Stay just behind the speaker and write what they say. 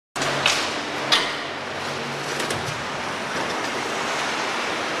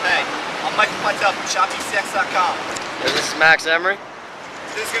Michael Pytel from shopecx.com. This is Maxx Emrey.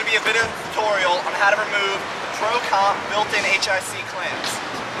 This is going to be a video tutorial on how to remove pro-comp built-in HIC clamps.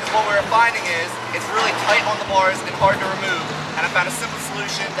 Because what we're finding is it's really tight on the bars and hard to remove, and I found a simple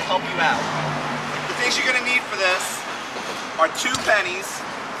solution to help you out. The things you're going to need for this are 2 pennies,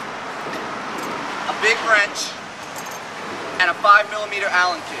 a big wrench, and a 5mm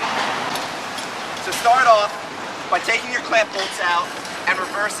Allen key. So start off by taking your clamp bolts out and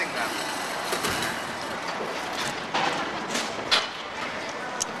reversing them.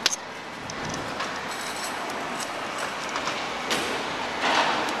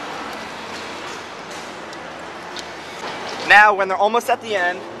 Now, when they're almost at the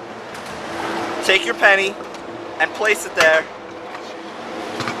end, take your penny and place it there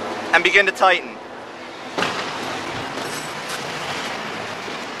and begin to tighten.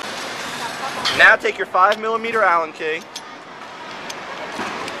 Now take your 5mm Allen key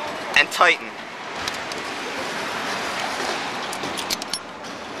and tighten.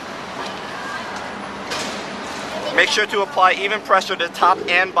 Make sure to apply even pressure to the top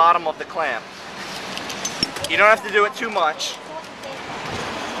and bottom of the clamp. You don't have to do it too much.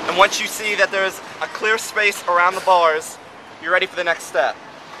 And once you see that there's a clear space around the bars, you're ready for the next step.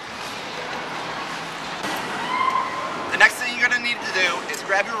 The next thing you're going to need to do is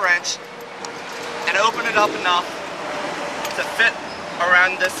grab your wrench and open it up enough to fit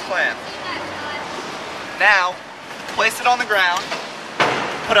around this clamp. Now, place it on the ground,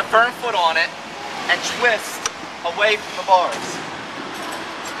 put a firm foot on it, and twist away from the bars.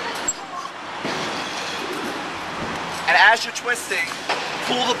 And as you're twisting,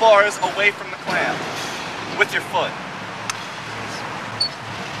 pull the bars away from the clamp with your foot.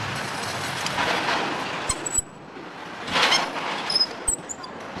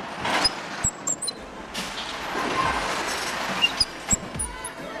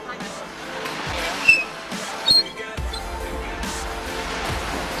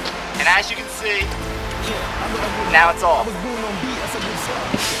 And as you can see, now it's off.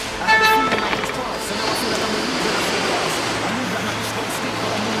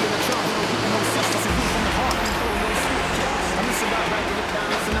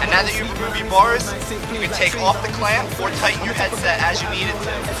 And now that you've removed your bars, you can take off the clamp or tighten your headset as you need it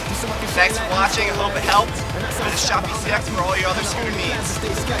to. Thanks for watching, I hope it helped. Visit shopecx for all your other scooter needs.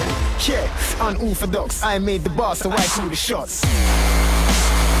 Yeah, unorthodox, I made the boss, so I threw the shots.